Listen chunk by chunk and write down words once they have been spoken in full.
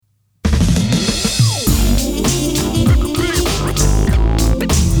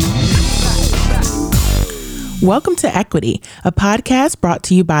Welcome to Equity, a podcast brought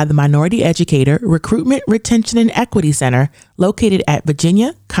to you by the Minority Educator Recruitment, Retention, and Equity Center located at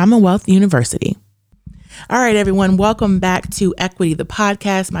Virginia Commonwealth University. All right, everyone, welcome back to Equity, the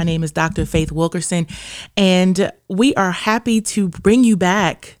podcast. My name is Dr. Faith Wilkerson, and we are happy to bring you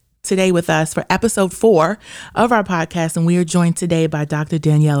back today with us for episode 4 of our podcast. And we are joined today by Dr.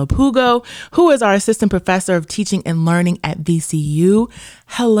 Daniela Pugo, who is our assistant professor of teaching and learning at VCU.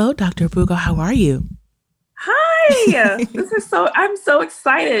 Hello, Dr. Pugo. How are you? Hi, I'm so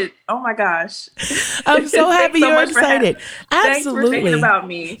excited. Oh my gosh. I'm so happy you're excited. Absolutely. Thanks for thinking about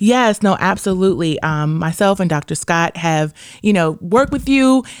me. Yes, no, absolutely. Myself and Dr. Scott have, worked with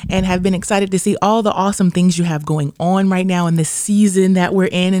you and have been excited to see all the awesome things you have going on right now in this season that we're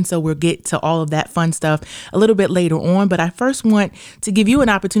in. And so we'll get to all of that fun stuff a little bit later on. But I first want to give you an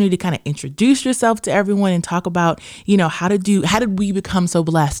opportunity to kind of introduce yourself to everyone and talk about, how did we become so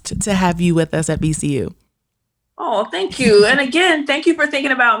blessed to have you with us at VCU? Oh, thank you. And again, thank you for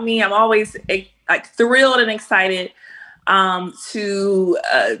thinking about me. I'm always thrilled and excited to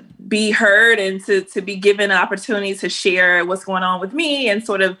be heard and to be given an opportunity to share what's going on with me and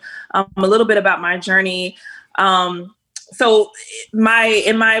sort of a little bit about my journey. So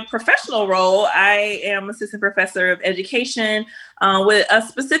in my professional role, I am assistant professor of education with a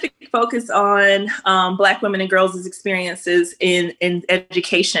specific focus on Black women and girls' experiences in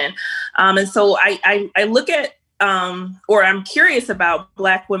education. And so I look at or I'm curious about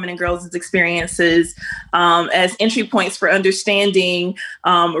Black women and girls' experiences as entry points for understanding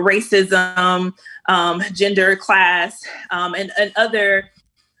racism, gender, class, and other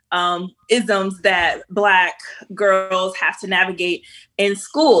isms that Black girls have to navigate in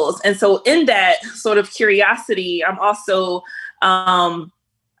schools. And so in that sort of curiosity, I'm also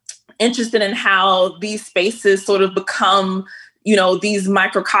interested in how these spaces sort of become these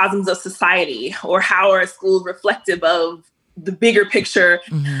microcosms of society, or how are schools reflective of the bigger picture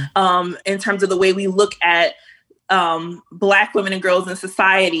in terms of the way we look at Black women and girls in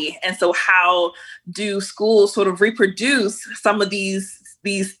society. And so how do schools sort of reproduce some of these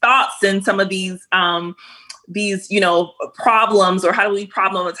thoughts and some of these problems, or how do we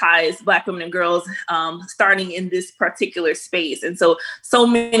problematize Black women and girls starting in this particular space? And so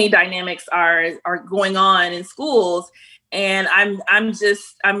many dynamics are going on in schools. And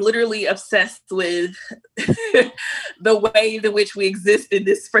I'm literally obsessed with the way in which we exist in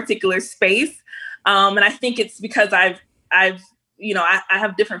this particular space. And I think it's because I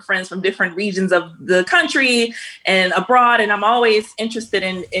have different friends from different regions of the country and abroad, and I'm always interested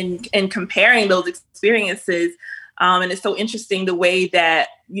in comparing those experiences. And it's so interesting the way that,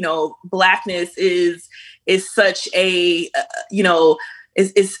 Blackness is such a,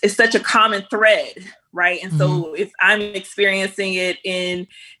 is such a common thread. Right. And so if I'm experiencing it in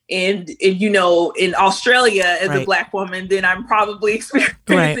Australia as a Black woman, then I'm probably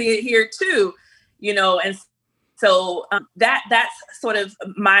experiencing it here too, and so that's sort of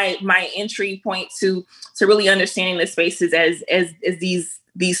my entry point to really understanding the spaces as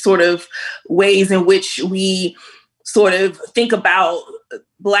these sort of ways in which we sort of think about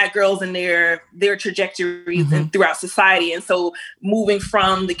Black girls and their trajectories and throughout society. And so moving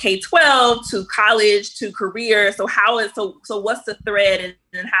from the K-12 to college to career. So what's the thread,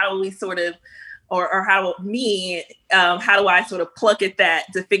 and how do we sort of, how do I sort of pluck at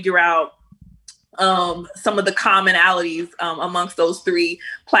that to figure out some of the commonalities amongst those three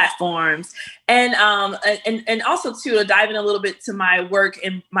platforms, and also too, to dive in a little bit to my work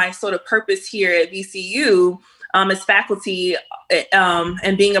and my sort of purpose here at VCU. As faculty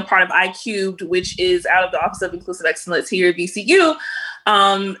and being a part of iCubed, which is out of the Office of Inclusive Excellence here at VCU,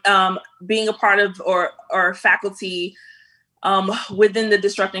 being a part of or faculty within the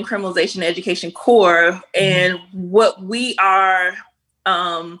Disrupting Criminalization Education Core. And what we are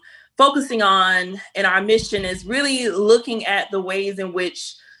focusing on in our mission is really looking at the ways in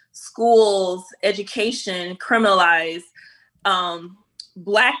which schools, education criminalize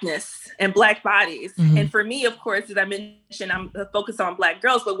Blackness and Black bodies. And for me, of course, as I mentioned, I'm focused on Black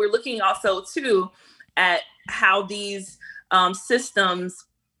girls, but we're looking also too at how these systems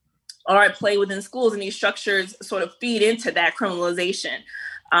are at play within schools, and these structures sort of feed into that criminalization.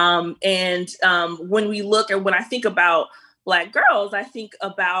 When we look at, when I think about Black girls, I think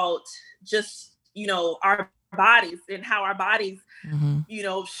about just, our bodies and how our bodies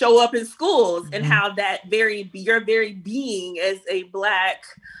show up in schools, and how that your very being as a Black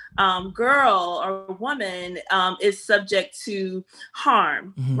girl or woman is subject to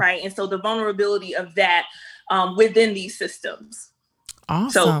harm, right? And so the vulnerability of that within these systems. Awesome.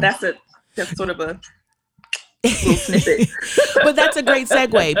 So that's sort of a little snippet. But that's a great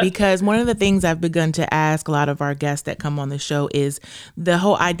segue, because one of the things I've begun to ask a lot of our guests that come on the show is the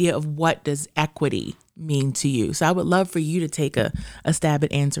whole idea of what does equity mean to you? So I would love for you to take a stab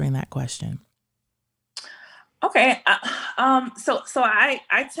at answering that question. Okay. So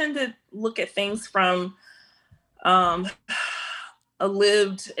I tend to look at things from a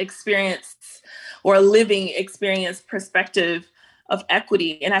lived experience or a living experience perspective of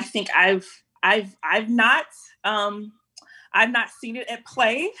equity. And I think I've not seen it at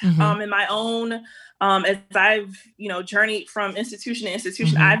play in my own, as I've, journeyed from institution to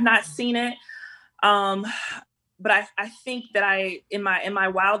institution. I've not seen it. But I think that in my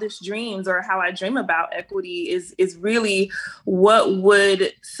wildest dreams, or how I dream about equity, is really what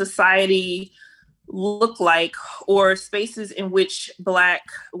would society look like, or spaces in which Black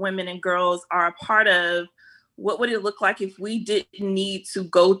women and girls are a part of. What would it look like if we didn't need to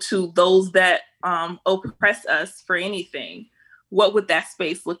go to those that oppress us for anything? What would that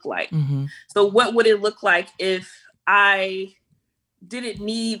space look like? So what would it look like if I didn't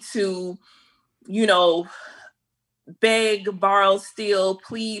need to, beg, borrow, steal,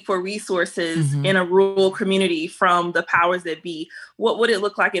 plead for resources in a rural community from the powers that be? What would it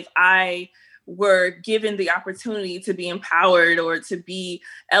look like if I were given the opportunity to be empowered or to be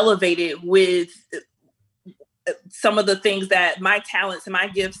elevated with some of the things that my talents and my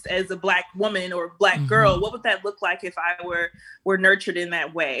gifts as a Black woman or Black girl? What would that look like if I were nurtured in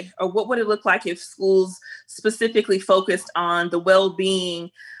that way? Or what would it look like if schools specifically focused on the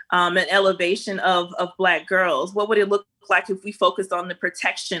well-being and elevation of Black girls? What would it look like if we focused on the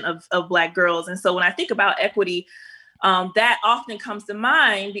protection of Black girls? And so when I think about equity, that often comes to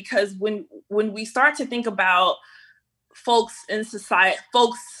mind, because when we start to think about folks in society,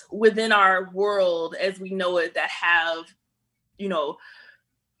 folks within our world as we know it, that have,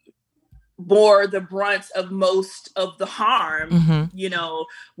 bore the brunt of most of the harm,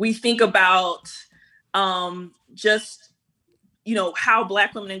 we think about just how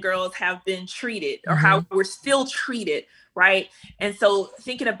Black women and girls have been treated, or how we're still treated, right? And so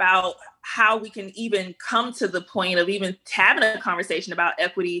thinking about how we can even come to the point of even having a conversation about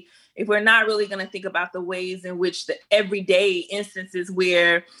equity, if we're not really going to think about the ways in which the everyday instances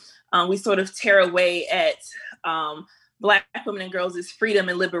where we sort of tear away at Black women and girls' freedom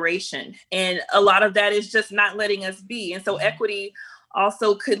and liberation. And a lot of that is just not letting us be. And so equity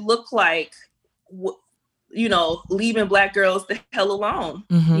also could look like, leaving Black girls the hell alone,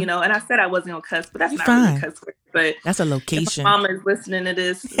 and I said I wasn't gonna cuss, but that's not really a cuss word, but that's a location. If mama is listening to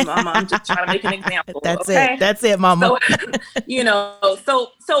this, mama, I'm just trying to make an example. That's it, mama.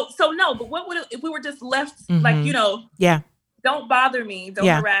 So no, but what would it, if we were just left like, don't bother me, don't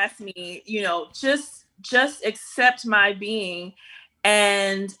harass me, just accept my being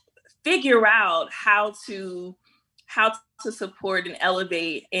and figure out how to support and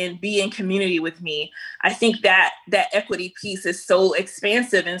elevate and be in community with me. I think that equity piece is so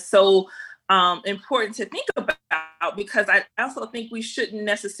expansive and so important to think about, because I also think we shouldn't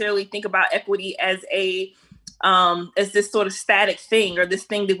necessarily think about equity as as this sort of static thing, or this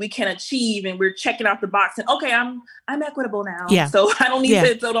thing that we can achieve and we're checking out the box and okay, I'm equitable now. So I don't need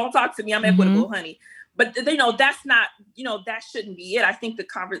to, so don't talk to me. I'm equitable, honey. But that's not, that shouldn't be it. I think the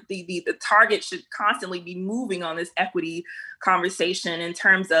target should constantly be moving on this equity conversation in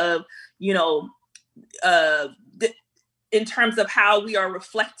terms of, in terms of how we are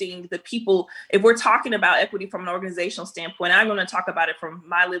reflecting the people. If we're talking about equity from an organizational standpoint, I'm going to talk about it from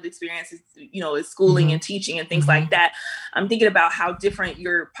my lived experiences, as schooling and teaching and things like that. I'm thinking about how different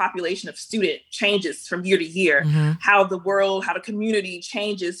your population of student changes from year to year, how the community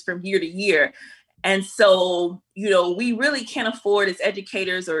changes from year to year. And so, we really can't afford as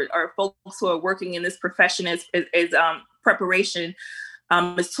educators or folks who are working in this profession as preparation,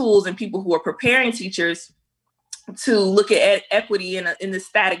 as tools and people who are preparing teachers to look at equity in the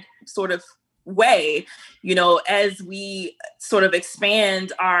static sort of way, as we sort of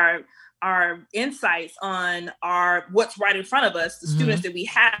expand our insights on what's right in front of us, the students that we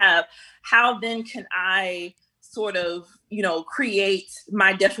have. How then can I sort of, create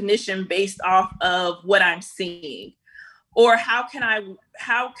my definition based off of what I'm seeing? Or how can I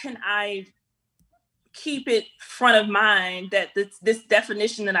keep it front of mind that this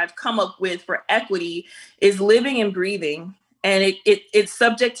definition that I've come up with for equity is living and breathing, and it's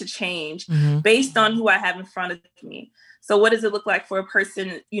subject to change based on who I have in front of me. So what does it look like for a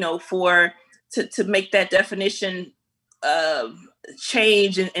person, to make that definition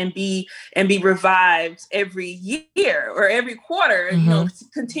change and be revived every year or every quarter,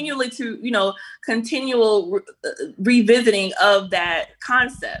 continually continual revisiting of that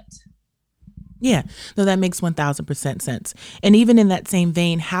concept. Yeah, no, that makes 1000% sense. And even in that same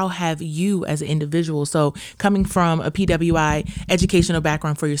vein, how have you as an individual, so coming from a PWI educational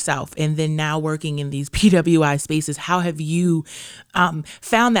background for yourself, and then now working in these PWI spaces, how have you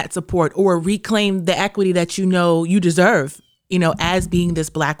found that support or reclaimed the equity that you know you deserve, as being this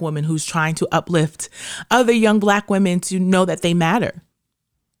Black woman who's trying to uplift other young Black women to know that they matter?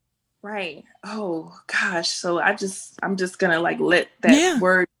 Right. Oh gosh. So I'm just gonna like let that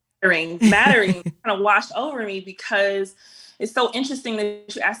word mattering kind of wash over me, because it's so interesting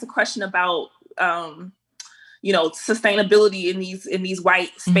that you asked the question about sustainability in these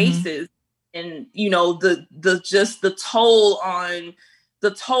white spaces, and the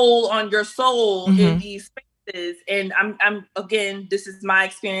toll on your soul in these spaces. And I'm again, this is my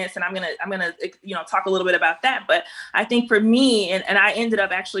experience, and I'm gonna talk a little bit about that. But I think for me, and I ended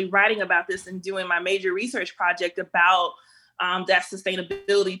up actually writing about this and doing my major research project about that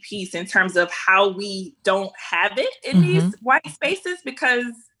sustainability piece in terms of how we don't have it in these white spaces, because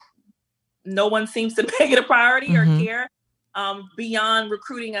no one seems to make it a priority or care beyond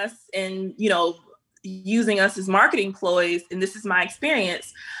recruiting us and using us as marketing ploys. And this is my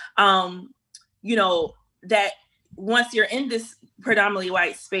experience. That once you're in this predominantly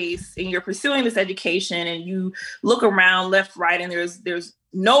white space and you're pursuing this education and you look around left, right, and there's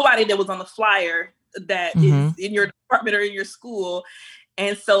nobody that was on the flyer that is in your department or in your school.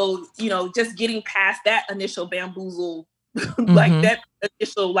 And so, just getting past that initial bamboozle, like that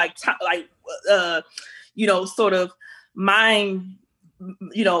initial, sort of mind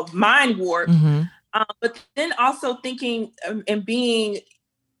warp. But then also thinking and being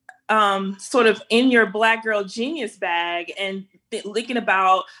sort of in your Black girl genius bag and thinking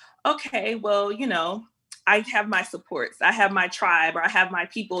about, okay, well, I have my supports, I have my tribe, or I have my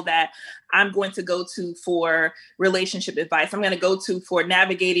people that I'm going to go to for relationship advice. I'm going to go to for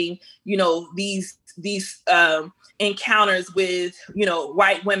navigating, these encounters with,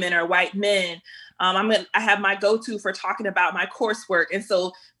 white women or white men. I have my go-to for talking about my coursework. And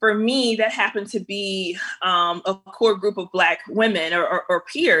so for me, that happened to be a core group of Black women or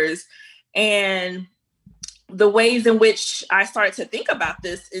peers. And the ways in which I started to think about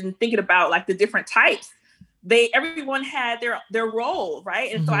this and thinking about like the different types, everyone had their role,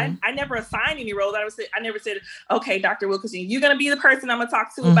 right? And so I never assigned any role. I never said, okay, Dr. Wilkerson, you're going to be the person I'm going to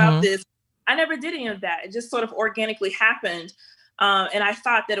talk to about this. I never did any of that. It just sort of organically happened. And I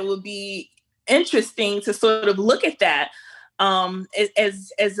thought that it would be interesting to sort of look at that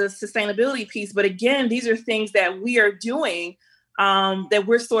as a sustainability piece. But again, these are things that we are doing, that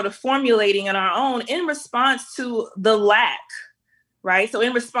we're sort of formulating on our own in response to the lack, right? So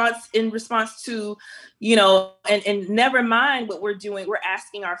in response to, and never mind what we're doing, we're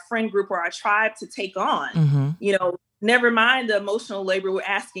asking our friend group or our tribe to take on, never mind the emotional labor we're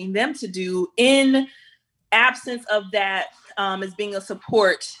asking them to do in absence of that, as being a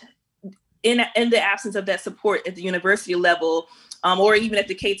support in the absence of that support at the university level, or even at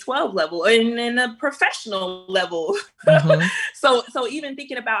the K-12 level, and in a professional level. So even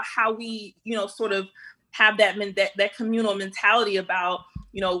thinking about how we, sort of have that communal mentality about,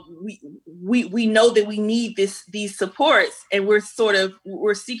 we know that we need these supports, and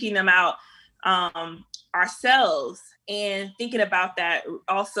we're seeking them out ourselves, and thinking about that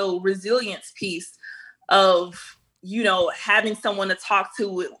also resilience piece of, having someone to talk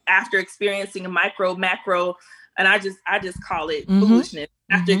to after experiencing a micro, macro, and I just call it foolishness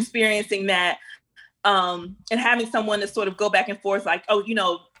after experiencing that, and having someone to sort of go back and forth, like, oh,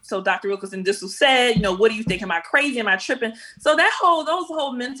 so Dr. Wilkerson, this was said, what do you think? Am I crazy? Am I tripping? So those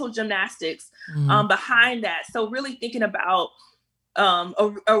whole mental gymnastics behind that. So really thinking about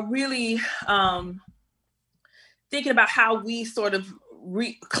thinking about how we sort of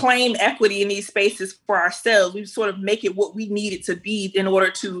reclaim equity in these spaces for ourselves. We sort of make it what we need it to be in order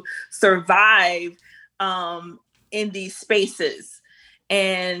to survive in these spaces.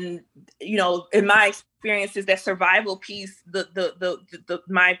 And, in my experiences, that survival piece,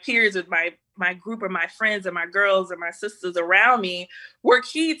 my peers or my group or my friends or my girls or my sisters around me were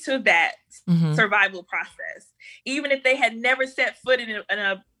key to that survival process. Even if they had never set foot in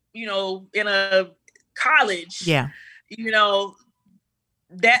a college, they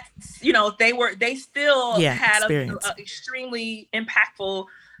still had a extremely impactful,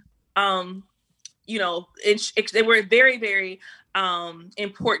 they were very, very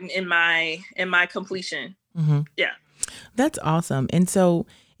important in my completion. Yeah. That's awesome. And so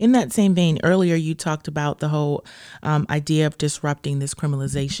in that same vein, earlier you talked about the whole idea of disrupting this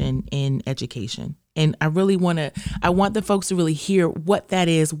criminalization in education. And I want the folks to really hear what that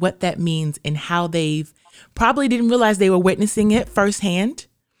is, what that means, and how they've probably didn't realize they were witnessing it firsthand.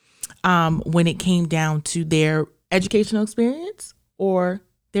 when it came down to their educational experience or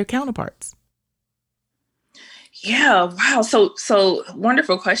their counterparts? Yeah, wow. So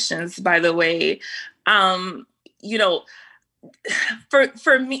wonderful questions, by the way. You know,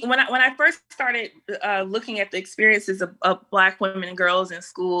 for me, when I first started looking at the experiences of Black women and girls in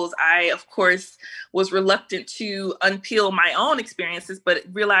schools, I of course was reluctant to unpeel my own experiences, but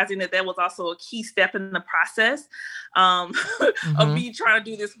realizing that was also a key step in the process of me trying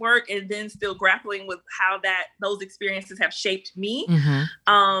to do this work, and then still grappling with how those experiences have shaped me,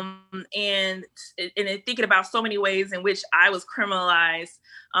 and thinking about so many ways in which I was criminalized.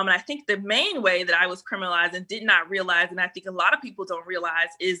 And I think the main way that I was criminalized and did not realize, and I think a lot of people don't realize,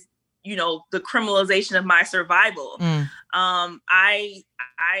 is, the criminalization of my survival. I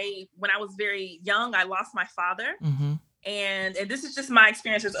when I was very young, I lost my father. And this is just my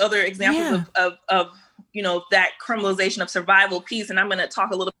experience. There's other examples of that criminalization of survival piece. And I'm going to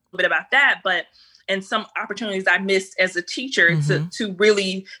talk a little bit about that, and some opportunities I missed as a teacher to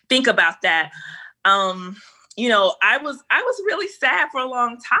really think about that. I was really sad for a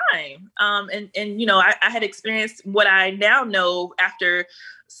long time. I had experienced what I now know after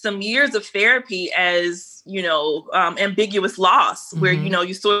some years of therapy as, ambiguous loss, where,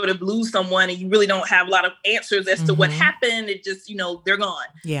 you sort of lose someone and you really don't have a lot of answers as to what happened. It just, they're gone.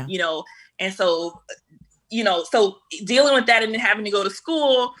 Yeah. And so, so dealing with that and then having to go to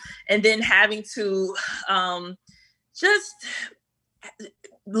school and then having to just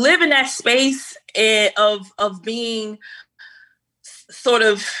live in that space of being sort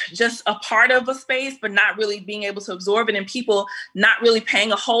of just a part of a space, but not really being able to absorb it, and people not really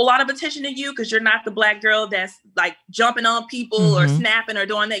paying a whole lot of attention to you because you're not the Black girl that's like jumping on people or snapping or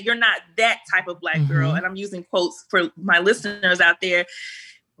doing that. You're not that type of Black girl. And I'm using quotes for my listeners out there.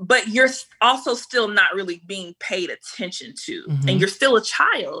 But you're also still not really being paid attention to, and you're still a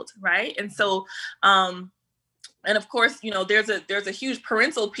child, right? And so, and of course, there's a huge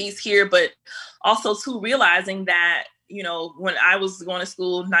parental piece here, but also too realizing that, when I was going to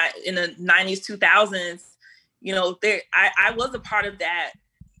school in the 90s, 2000s, I was a part of that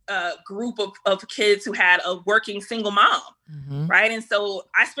group of kids who had a working single mom, right? And so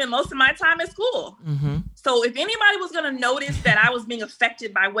I spent most of my time at school. So if anybody was going to notice that I was being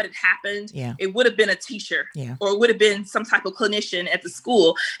affected by what had happened, it would have been a teacher, or it would have been some type of clinician at the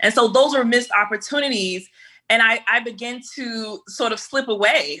school. And so those were missed opportunities. And I began to sort of slip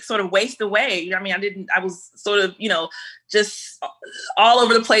away, sort of waste away. I was sort of, just all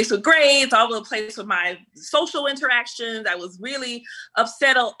over the place with grades, all over the place with my social interactions. I was really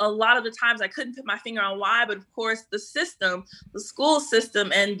upset a lot of the times. I couldn't put my finger on why, but of course the system, the school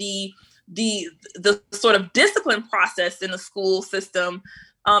system, and the sort of discipline process in the school system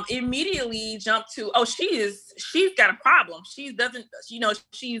immediately jumped to, she's got a problem. She doesn't,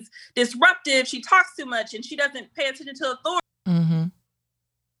 she's disruptive. She talks too much and she doesn't pay attention to authority.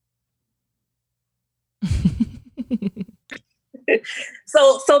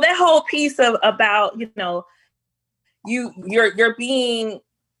 So that whole piece about, you're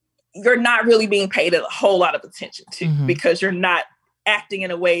not really being paid a whole lot of attention to because you're not acting in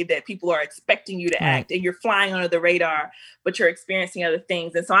a way that people are expecting you to act, and you're flying under the radar, but you're experiencing other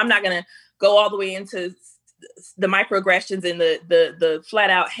things. And so I'm not going to go all the way into the microaggressions and the flat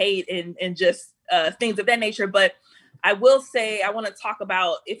out hate and just things of that nature. But I will say, I want to talk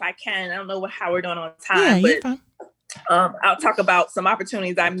about, if I can, I don't know how we're doing on time, but I'll talk about some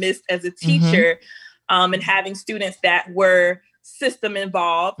opportunities I missed as a teacher and having students that were system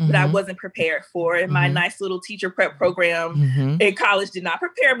involved that I wasn't prepared for, and my nice little teacher prep program in college did not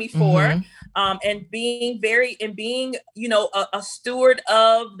prepare me for, and being a steward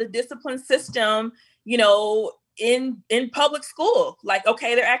of the discipline system, in public school. Like,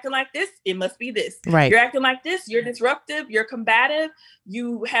 okay, they're acting like this, it must be this. Right. You're acting like this, you're disruptive, you're combative,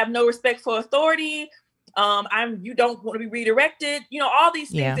 you have no respect for authority. You don't want to be redirected, all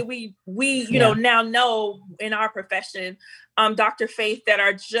these things that we now know in our profession, Dr. Faith, that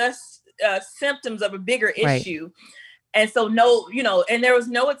are just symptoms of a bigger issue. And so and there was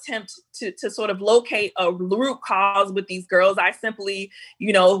no attempt to sort of locate a root cause with these girls. I simply,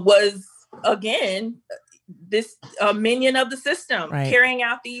 was, again, this minion of the system, carrying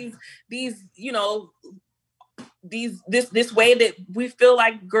out these this way that we feel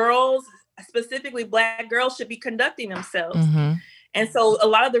like girls, specifically Black girls, should be conducting themselves. And so a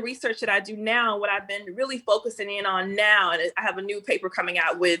lot of the research that I do now, what I've been really focusing in on now, and I have a new paper coming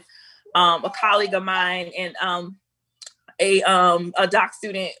out with a colleague of mine and a doc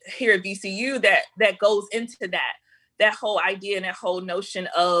student here at VCU that goes into that whole idea and that whole notion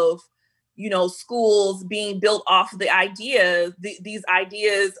of schools being built off the ideas, these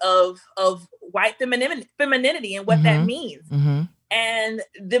ideas of white femininity and what that means. And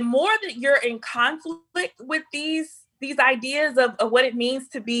the more that you're in conflict with these ideas of what it means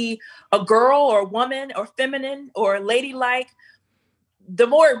to be a girl or a woman or feminine or ladylike, the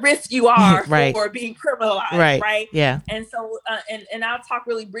more at risk you are for being criminalized, right? Yeah. And so, and I'll talk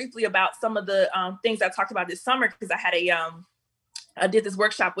really briefly about some of the things I talked about this summer, because I had I did this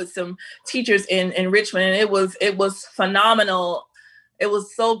workshop with some teachers in Richmond, and it was phenomenal. It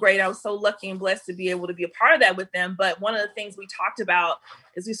was so great. I was so lucky and blessed to be able to be a part of that with them. But one of the things we talked about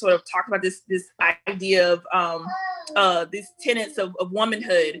is we sort of talked about this idea of these tenets of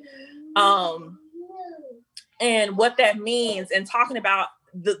womanhood, and what that means, and talking about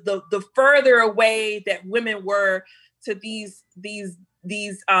the further away that women were to these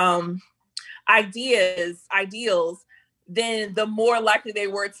ideals, then the more likely they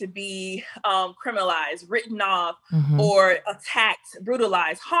were to be criminalized, written off, or attacked,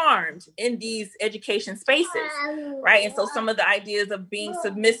 brutalized, harmed in these education spaces, right? And so some of the ideas of being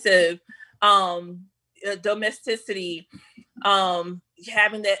submissive, domesticity, having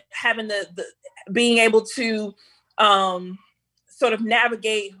the being able to sort of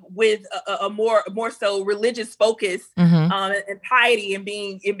navigate with a more so religious focus, and piety, and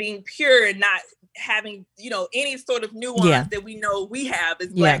being pure, and not having any sort of nuance that we know we have as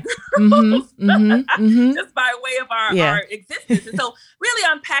Black girls, just by way of our existence. And so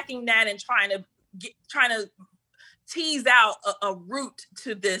really unpacking that and trying to tease out a root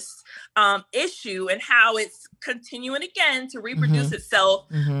to this issue, and how it's continuing again to reproduce itself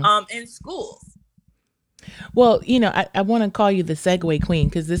in schools. Well, I want to call you the segue queen,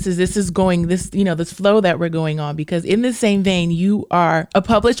 because this is going this flow that we're going on, because in the same vein, you are a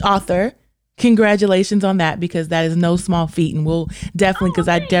published author. Congratulations on that, because that is no small feat, and we'll definitely, because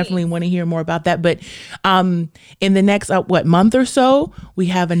I definitely want to hear more about that. But in the next month or so, we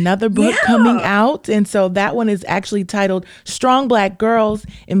have another book coming out, and so that one is actually titled "Strong Black Girls: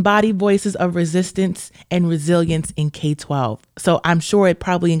 Embodied Voices of Resistance and Resilience in K-12." So I'm sure it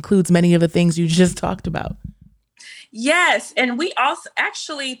probably includes many of the things you just talked about. Yes, and we also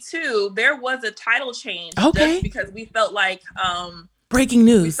actually too, there was a title change, just because we felt like breaking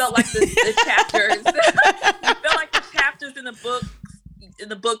news. We felt like the chapters. We felt like the chapters in the book,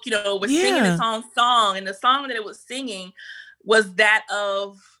 was singing its own song, and the song that it was singing was that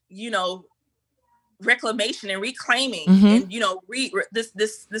of reclamation and reclaiming, and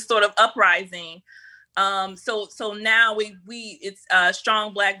this sort of uprising. So now it's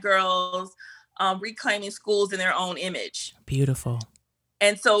Strong Black Girls reclaiming schools in their own image. Beautiful.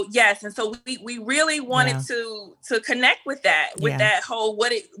 And so, yes. And so we really wanted to connect with that, that whole,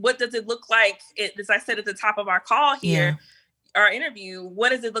 what does it look like? As I said at the top of our call here, our interview, what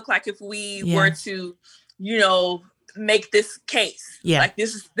does it look like if we were to, make this case? Like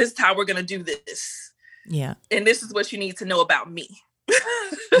this is how we're going to do this. Yeah. And this is what you need to know about me.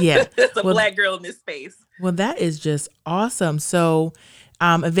 Yeah. As a Black girl in this space. Well, that is just awesome. So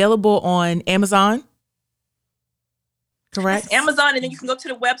available on Amazon. Correct. It's Amazon, and then you can go to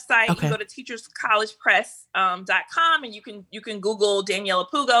the website. You can go to teacherscollegepress.com, and you can Google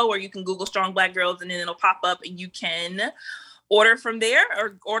Daniela Pugo, or you can Google Strong Black Girls, and then it'll pop up, and you can order from there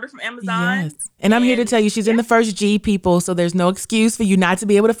or order from Amazon. Yes. And I'm here to tell you, she's in the first G, people, so there's no excuse for you not to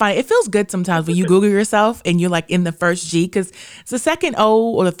be able to find it. It feels good sometimes when you Google yourself and you're like in the first G, because the second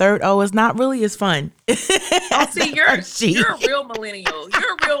O or the third O is not really as fun. See, you're a real millennial.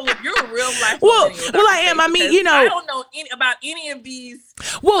 You're a real life millennial. Well, I am. I mean, I don't know about any of these.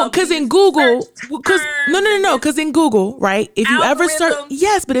 Well, because in Google, because in Google, right? If you ever search,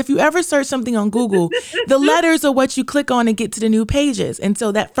 but if you ever search something on Google, the letters are what you click on and get to the new pages. And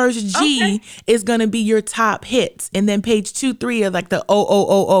so that first G is going to be your top hits. And then page 2, 3 are like the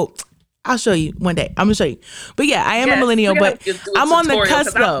O. I'll show you one day. I'm gonna show you. But yeah, I am a millennial, but I'm on the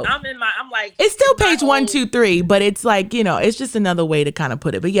cusp though. I'm like, it's still page 1, 2, 3, but it's like, it's just another way to kind of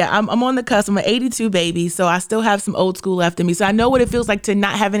put it. But yeah, I'm on the cusp. I'm an 82 baby, so I still have some old school left in me. So I know what it feels like to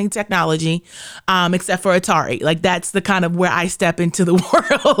not have any technology, except for Atari. Like that's the kind of where I step into the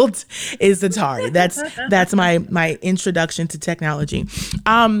world is Atari. That's my introduction to technology.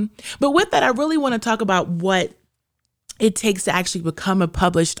 But with that, I really want to talk about what it takes to actually become a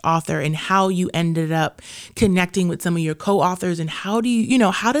published author, and how you ended up connecting with some of your co-authors, and how do you,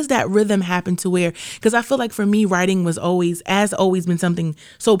 how does that rhythm happen to where, because I feel like for me, writing has always been something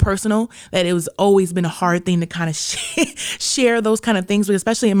so personal that it was always been a hard thing to kind of share those kind of things with,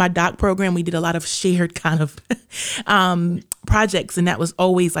 especially in my doc program, we did a lot of shared kind of projects, and that was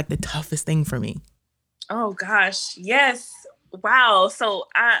always like the toughest thing for me. Oh gosh. Yes. Wow. So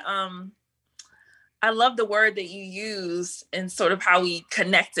I love the word that you use and sort of how we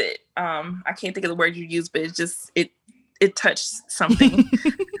connected. I can't think of the word you used, but it touched something.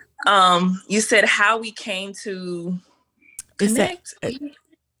 You said how we came to connect.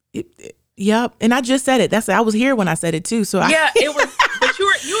 Yep. And I just said it. I was here when I said it too. So it was, but you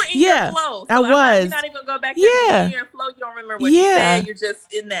were in your flow. So I was. You're not even gonna go back there to your flow. You don't remember what you said. You're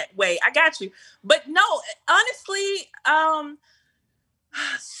just in that way. I got you. But no, honestly,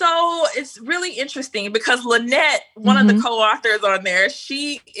 so it's really interesting because Lynette, one of the co-authors on there,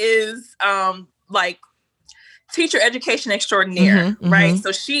 she is like teacher education extraordinaire, right?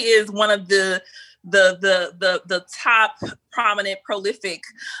 So she is one of the top prominent prolific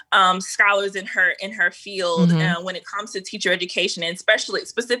scholars in her field when it comes to teacher education, and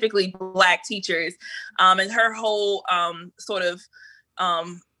specifically Black teachers, and her whole sort of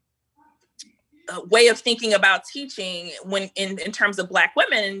way of thinking about teaching when in terms of Black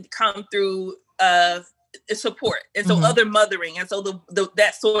women come through support, and so other mothering, and so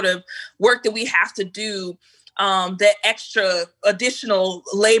that sort of work that we have to do, that extra additional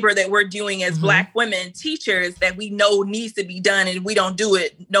labor that we're doing as Black women teachers that we know needs to be done, and if we don't do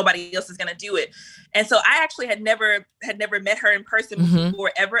it, nobody else is going to do it. And so I actually had never met her in person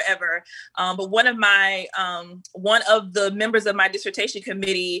before, ever. But one of the members of my dissertation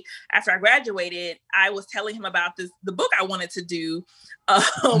committee, after I graduated, I was telling him about the book I wanted to do,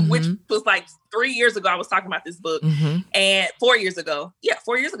 which was like 3 years ago. I was talking about this book, and 4 years ago. Yeah,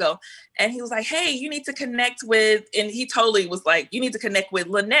 4 years ago. And he was like, hey, you need to connect with, and he totally was like, you need to connect with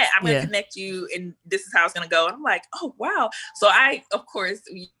Lynette. I'm going to connect you, and this is how it's going to go. And I'm like, oh, wow. So I, of course,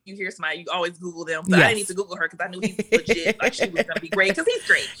 you hear somebody, you always Google them. So I didn't need to Google her because I knew he was legit. Like, she was going to be great because he's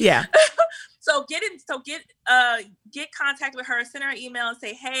great. Yeah. So get contact with her, send her an email and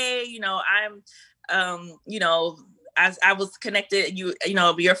say, hey, I'm, I was connected,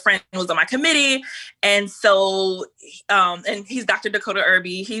 your friend was on my committee. And so, and he's Dr. Dakota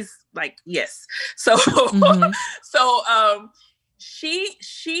Irby. He's like, yes. So,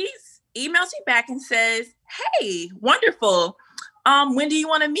 she emails me back and says, hey, wonderful. When do you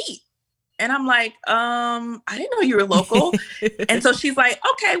want to meet? And I'm like, I didn't know you were local. And so she's like,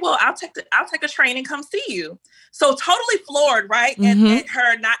 okay, well, I'll take a train and come see you. So totally floored, right? And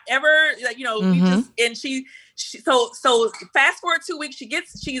her not ever, we just, and she so fast forward 2 weeks,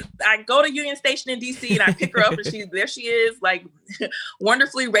 I go to Union Station in DC and I pick her up, and there she is, like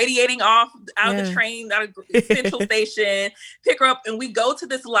wonderfully radiating out of the train, out of Central Station, pick her up, and we go to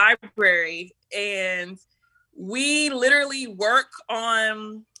this library, and we literally work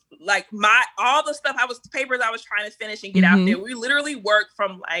on like all the stuff papers I was trying to finish and get out there. We literally worked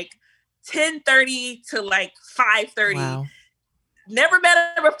from like 10:30 to like 5:30. Wow. Never met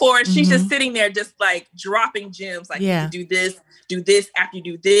her before. And she's just sitting there just like dropping gems. Like, you need to do this. After you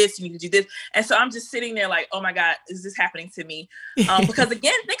do this, you need to do this. And so I'm just sitting there like, oh my God, is this happening to me? Because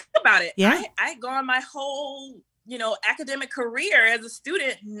again, think about it. Yeah. I go on my whole, academic career as a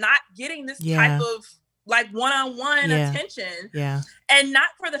student, not getting this type of like one-on-one attention. Yeah. And not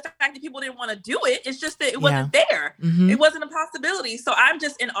for the fact that people didn't want to do it. It's just that it wasn't there. It wasn't a possibility. So I'm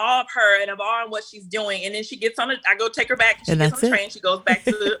just in awe of her and of awe of what she's doing. And then she gets on I go take her back. She gets on the train. She goes back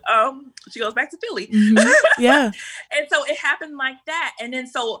to Philly. Yeah. And so it happened like that. And then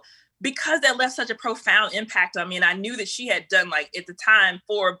so because that left such a profound impact on me, and I knew that she had done like at the time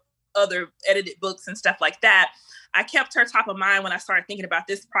 4 other edited books and stuff like that, I kept her top of mind when I started thinking about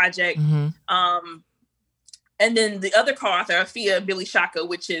this project. And then the other co-author, Afia Billy Shaka,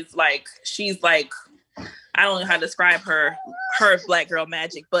 which is like, she's like, I don't know how to describe her Black girl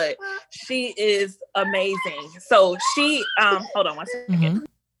magic, but she is amazing. So she, hold on one second.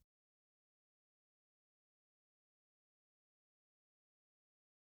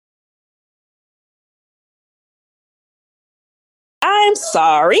 I'm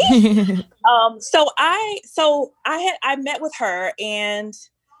sorry. So I met with her, and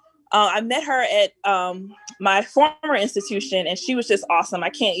I met her at my former institution, and she was just awesome. I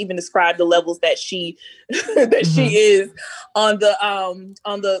can't even describe the levels that she she is on the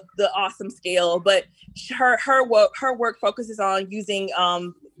awesome scale. But her work focuses on using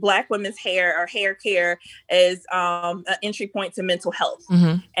Black women's hair or hair care as an entry point to mental health.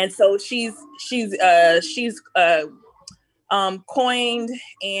 And so she's coined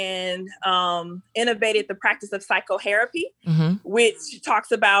and innovated the practice of psychotherapy, which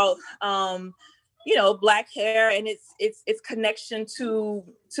talks about Black hair and its connection to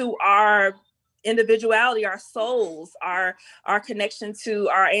our individuality, our souls, our connection to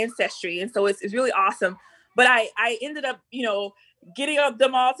our ancestry. And so it's really awesome. But I ended up getting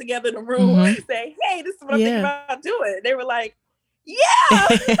them all together in a room and say, hey, this is what I'm thinking about doing. They were like, yeah,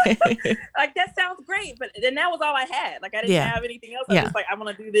 like that sounds great. But then that was all I had. Like I didn't have anything else. I was just like, I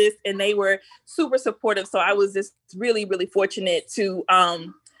want to do this. And they were super supportive. So I was just really, really fortunate to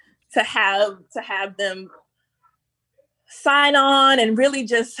have them sign on and really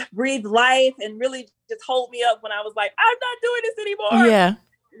just breathe life and really just hold me up when I was like, I'm not doing this anymore. Yeah.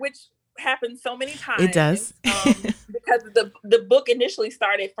 Which happens so many times. It does. Because the book initially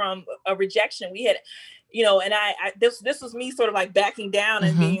started from a rejection. We had, and this was me sort of like backing down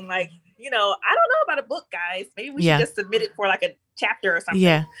and being like, I don't know about a book, guys. Maybe we should just submit it for like a chapter or something.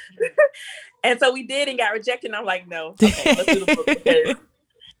 Yeah. And so we did and got rejected. And I'm like, no, okay, let's do the book.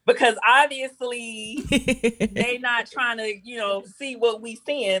 Because obviously they not trying to, see what we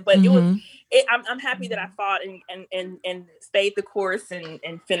seeing, but I'm happy that I fought and stayed the course and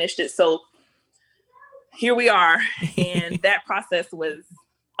finished it. So here we are. And that process was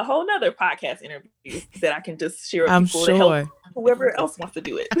a whole nother podcast interview that I can just share with people to help whoever else wants to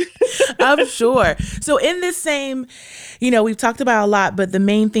do it. I'm sure. So in this same, we've talked about a lot, but the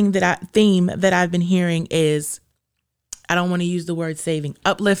main theme that I've been hearing is, I don't want to use the word saving,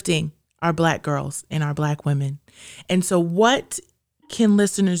 uplifting our Black girls and our Black women. And so what can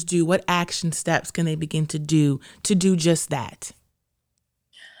listeners do? What action steps can they begin to do just that?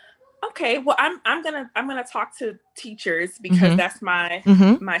 Okay, well, I'm gonna talk to teachers because that's my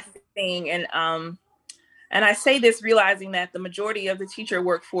my thing, and I say this realizing that the majority of the teacher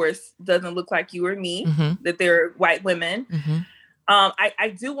workforce doesn't look like you or me, that they're white women.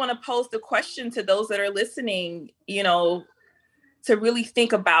 I do want to pose the question to those that are listening, to really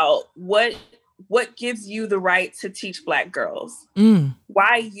think about what gives you the right to teach Black girls?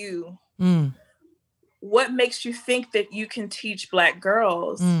 Why you? What makes you think that you can teach Black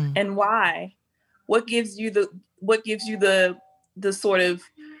girls and why? What gives you the sort of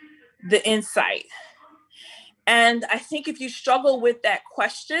the insight? And I think if you struggle with that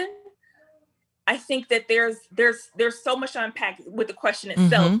question, I think that there's so much to unpack with the question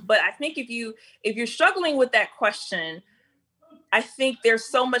itself. But I think if you're struggling with that question, I think there's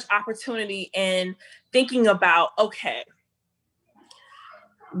so much opportunity in thinking about, okay,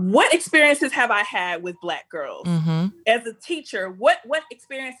 what experiences have I had with Black girls as a teacher? What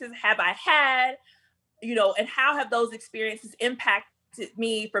experiences have I had, and how have those experiences impacted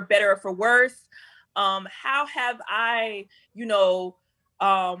me for better or for worse? How have I,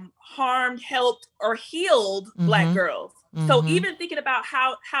 harmed, helped, or healed Black girls? So even thinking about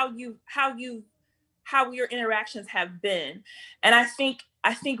how your interactions have been, and I think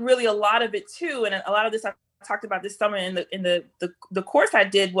really a lot of it too, and a lot of this I talked about this summer in the course I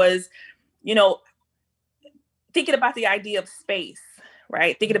did was, thinking about the idea of space,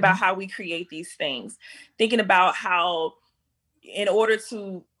 right? Thinking about how we create these things, thinking about how in order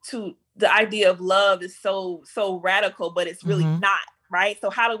to the idea of love is so radical, but it's really not, right?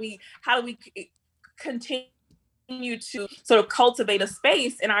 So how do we continue to sort of cultivate a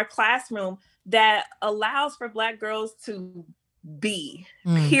space in our classroom that allows for Black girls to be,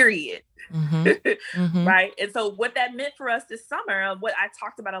 period. Right? And so what that meant for us this summer, what I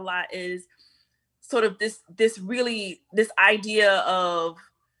talked about a lot is sort of this idea of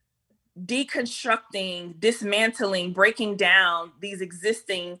deconstructing, dismantling, breaking down these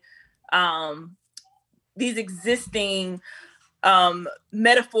existing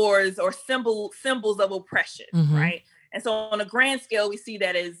metaphors or symbols of oppression, right? And so on a grand scale, we see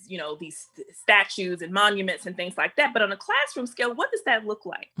that as, these statues and monuments and things like that. But on a classroom scale, what does that look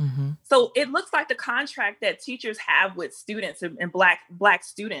like? So it looks like the contract that teachers have with students and Black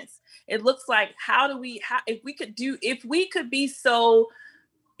students. It looks like if we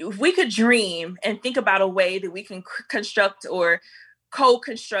could dream and think about a way that we can construct or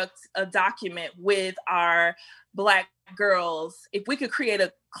co-construct a document with our Black girls, if we could create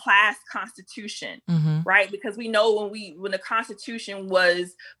a class constitution, right? Because we know when the Constitution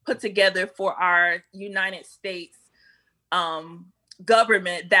was put together for our United States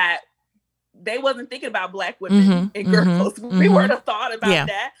government, that they wasn't thinking about Black women and girls. We weren't have thought about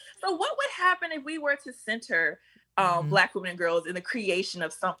that. So what would happen if we were to center Black women and girls in the creation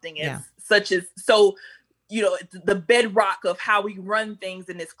of something such as the bedrock of how we run things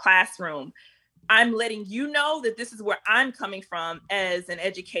in this classroom? I'm letting you know that this is where I'm coming from as an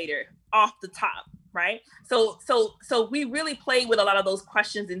educator off the top, right? So we really played with a lot of those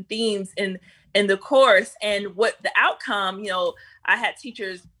questions and themes in the course, and what the outcome, I had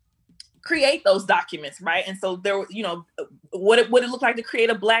teachers create those documents, right? And so there, what it looked like to create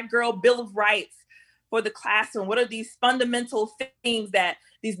a Black girl Bill of Rights for the classroom. What are these fundamental things, that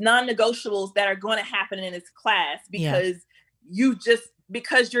these non-negotiables that are going to happen in this class? Because you just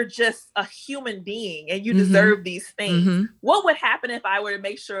because you're just a human being and you deserve these things. What would happen if I were to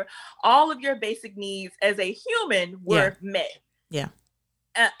make sure all of your basic needs as a human were met? Yeah.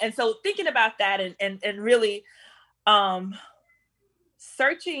 And so thinking about that and really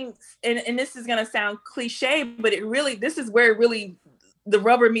searching, and this is going to sound cliche, but this is where really the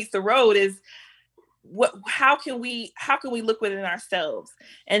rubber meets the road, is how can we look within ourselves,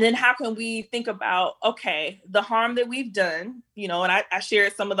 and then how can we think about, okay, the harm that we've done, and I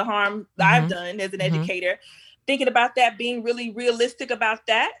shared some of the harm that I've done as an educator, thinking about that, being really realistic about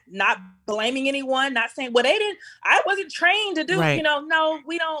that, not blaming anyone, not saying, well, I wasn't trained to do, no,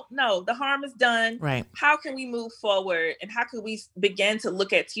 we don't know. The harm is done. Right. How can we move forward, and how can we begin to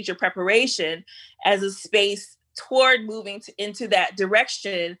look at teacher preparation as a space toward moving into that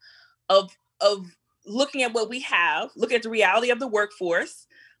direction of looking at what we have, looking at the reality of the workforce,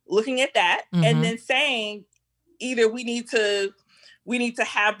 looking at that, and then saying, either we need to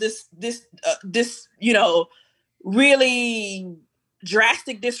have this really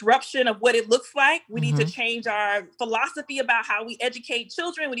drastic disruption of what it looks like. We need to change our philosophy about how we educate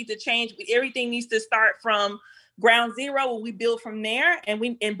children. We need to change. Everything needs to start from ground zero, when we build from there,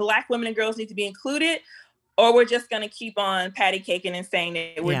 and Black women and girls need to be included. Or we're just going to keep on patty caking and saying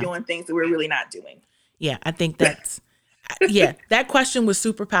that we're doing things that we're really not doing. Yeah, I think that's, that question was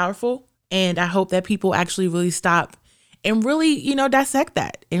super powerful. And I hope that people actually really stop and really, dissect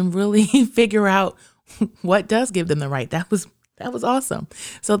that and really figure out what does give them the right. That was awesome.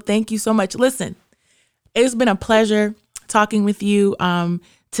 So thank you so much. Listen, it's been a pleasure talking with you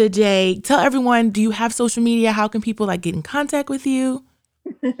today. Tell everyone, do you have social media? How can people get in contact with you?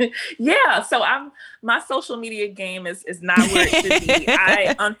 Yeah, so my social media game is not where it should be.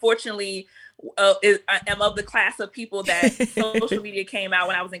 I unfortunately I am of the class of people that social media came out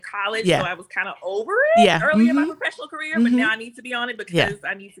when I was in college, so I was kind of over it early in my professional career, but now I need to be on it because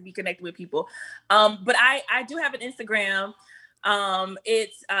I need to be connected with people. But I do have an Instagram.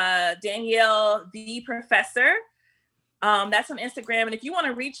 It's Danielle the Professor. That's on Instagram. And if you want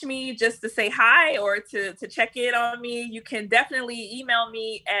to reach me just to say hi or to check in on me, you can definitely email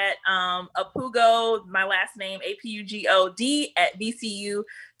me at Apugod, my last name, APUGOD @vcu.edu.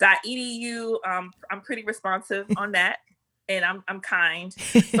 I'm pretty responsive on that, and I'm kind.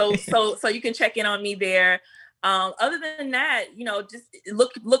 So you can check in on me there. Other than that, just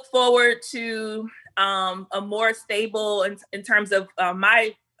look forward to a more stable in terms of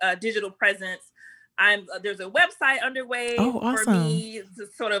my digital presence. There's a website underway for me to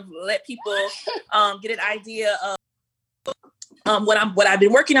sort of let people get an idea of what I've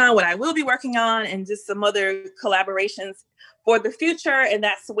been working on, what I will be working on, and just some other collaborations for the future. And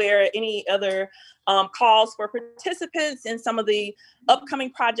that's where any other calls for participants in some of the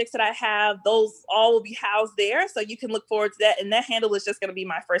upcoming projects that I have, those all will be housed there. So you can look forward to that. And that handle is just going to be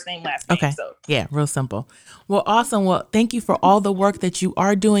my first name, last name. Okay. So yeah, real simple. Well, awesome. Well, thank you for all the work that you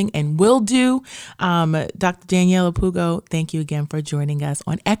are doing and will do. Dr. Danielle Apugod, thank you again for joining us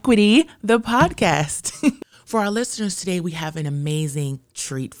on Equity, the podcast. For our listeners today, we have an amazing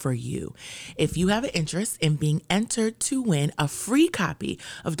treat for you. If you have an interest in being entered to win a free copy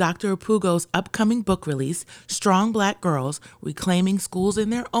of Dr. Apugod's upcoming book release, Strong Black Girls, Reclaiming Schools in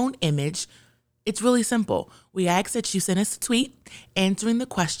Their Own Image, it's really simple. We ask that you send us a tweet answering the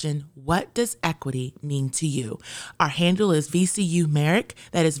question, what does equity mean to you? Our handle is VCU Merrick.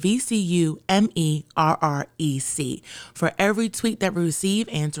 That is VCU MERREC. For every tweet that we receive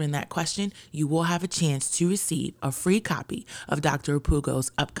answering that question, you will have a chance to receive a free copy of Dr.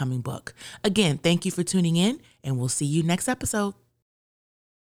 Apugod's upcoming book. Again, thank you for tuning in, and we'll see you next episode.